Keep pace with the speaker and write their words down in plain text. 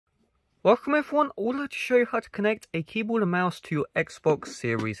Welcome everyone, I would like to show you how to connect a keyboard and mouse to your Xbox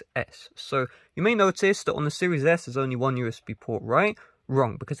Series S. So you may notice that on the Series S there's only one USB port, right?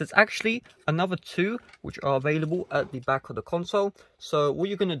 Wrong, because there's actually another two which are available at the back of the console. So what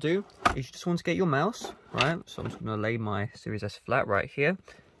you're going to do is you just want to get your mouse, right? So I'm just going to lay my Series S flat right here,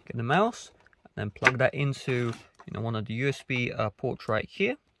 get the mouse, and then plug that into one of the USB ports right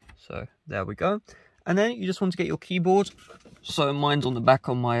here. So there we go. And then you just want to get your keyboard. So mine's on the back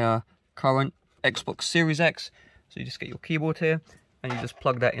of my current Xbox Series X. So you just get your keyboard here and you just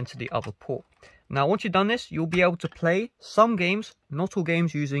plug that into the other port. Now once you've done this, you'll be able to play some games, not all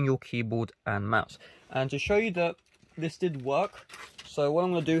games, using your keyboard and mouse. And to show you that this did work, so what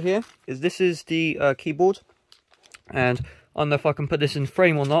I'm going to do here is this is the keyboard. And I don't know if I can put this in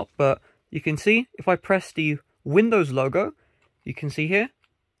frame or not, but you can see if I press the Windows logo, you can see here,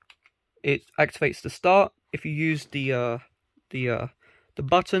 it activates the start. If you use the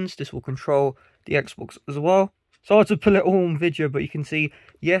buttons, this will control the Xbox as well. So I had to pull it all on video, but you can see,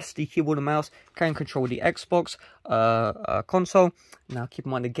 yes, the keyboard and mouse can control the Xbox console. Now keep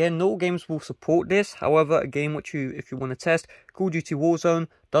in mind again, not all games will support this. However, a game which if you want to test, Call of Duty Warzone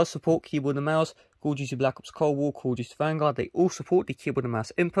does support keyboard and mouse. Call of Duty Black Ops Cold War, Call of Duty Vanguard, they all support the keyboard and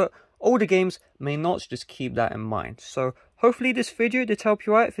mouse input. Older games may not, so just keep that in mind. So hopefully this video did help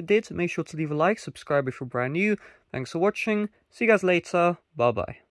you out. If it did, make sure to leave a like, subscribe if you're brand new. Thanks for watching. See you guys later. Bye bye.